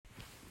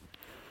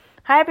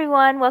Hi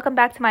everyone, welcome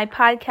back to my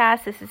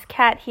podcast. This is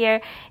Kat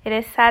here. It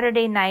is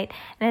Saturday night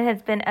and it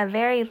has been a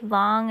very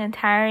long and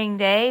tiring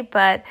day,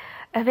 but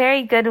a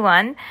very good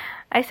one.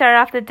 I started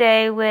off the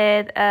day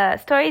with a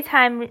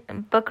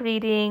storytime book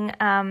reading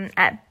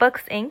at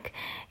Books Inc.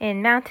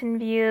 in Mountain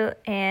View,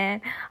 and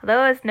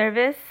although I was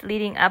nervous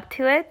leading up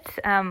to it,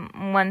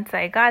 once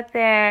I got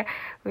there,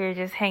 we were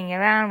just hanging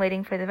around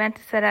waiting for the event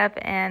to set up,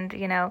 and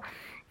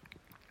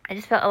I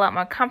just felt a lot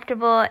more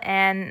comfortable,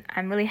 and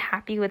I'm really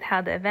happy with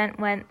how the event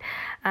went.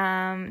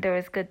 There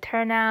was good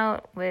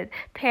turnout with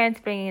parents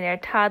bringing their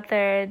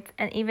toddlers,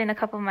 and even a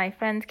couple of my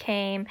friends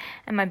came,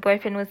 and my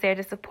boyfriend was there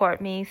to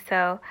support me.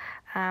 So,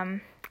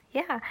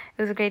 it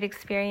was a great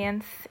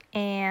experience.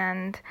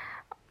 And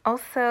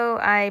also,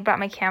 I brought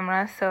my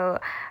camera, so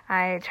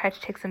I tried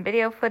to take some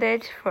video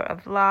footage for a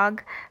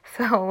vlog.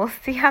 So we'll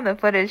see how the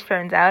footage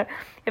turns out.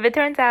 If it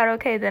turns out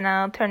okay, then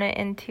I'll turn it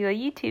into a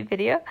YouTube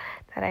video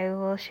that I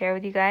will share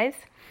with you guys.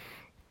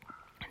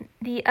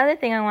 The other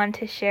thing I wanted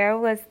to share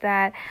was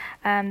that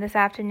this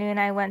afternoon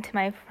I went to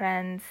my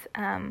friend's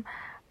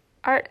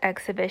art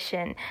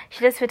exhibition.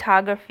 She does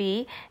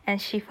photography, and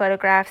she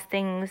photographs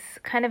things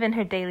kind of in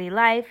her daily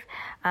life,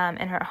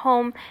 in her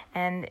home,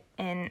 and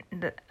in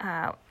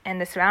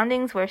the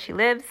surroundings where she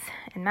lives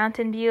in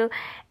Mountain View.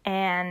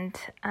 And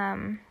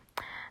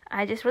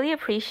I just really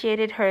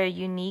appreciated her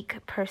unique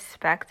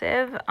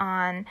perspective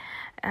on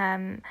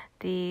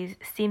these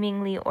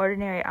seemingly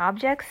ordinary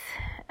objects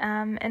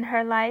in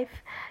her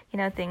life,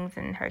 things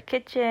in her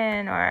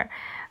kitchen or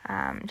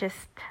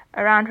just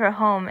around her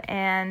home.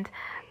 And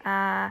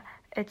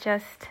it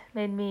just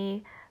made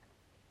me,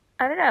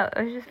 it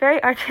was just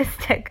very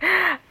artistic.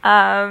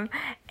 And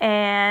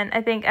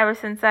I think ever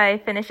since I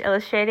finished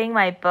illustrating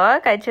my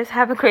book, I just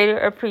have a greater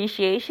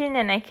appreciation,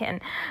 and I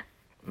can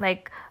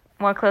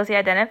more closely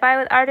identify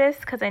with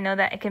artists, because I know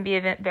that it can be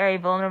a very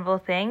vulnerable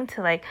thing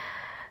to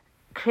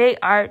create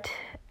art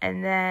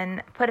and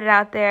then put it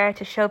out there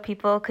to show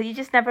people, because you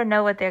just never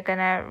know what they're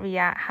gonna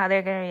react, how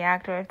they're gonna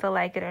react, or if they'll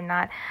like it or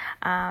not.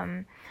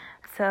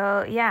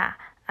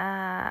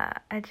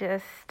 I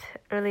just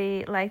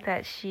really like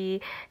that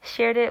she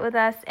shared it with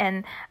us.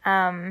 And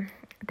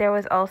there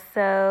was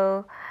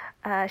also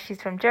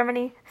she's from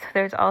Germany, so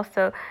there's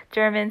also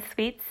German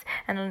sweets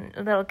and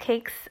little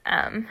cakes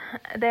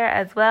there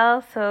as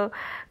well. So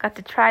got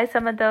to try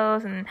some of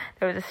those, and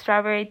there was a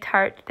strawberry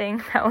tart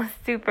thing that was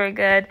super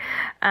good,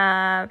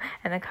 and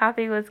the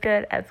coffee was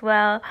good as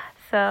well.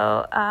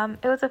 So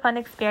it was a fun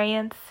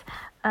experience.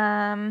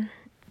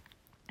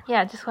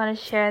 Just want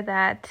to share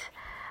that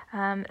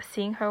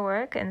seeing her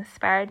work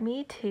inspired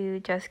me to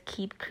just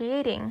keep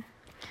creating.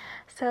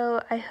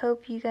 So I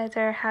hope you guys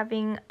are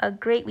having a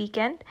great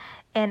weekend,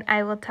 and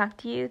I will talk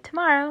to you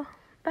tomorrow.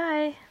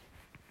 Bye.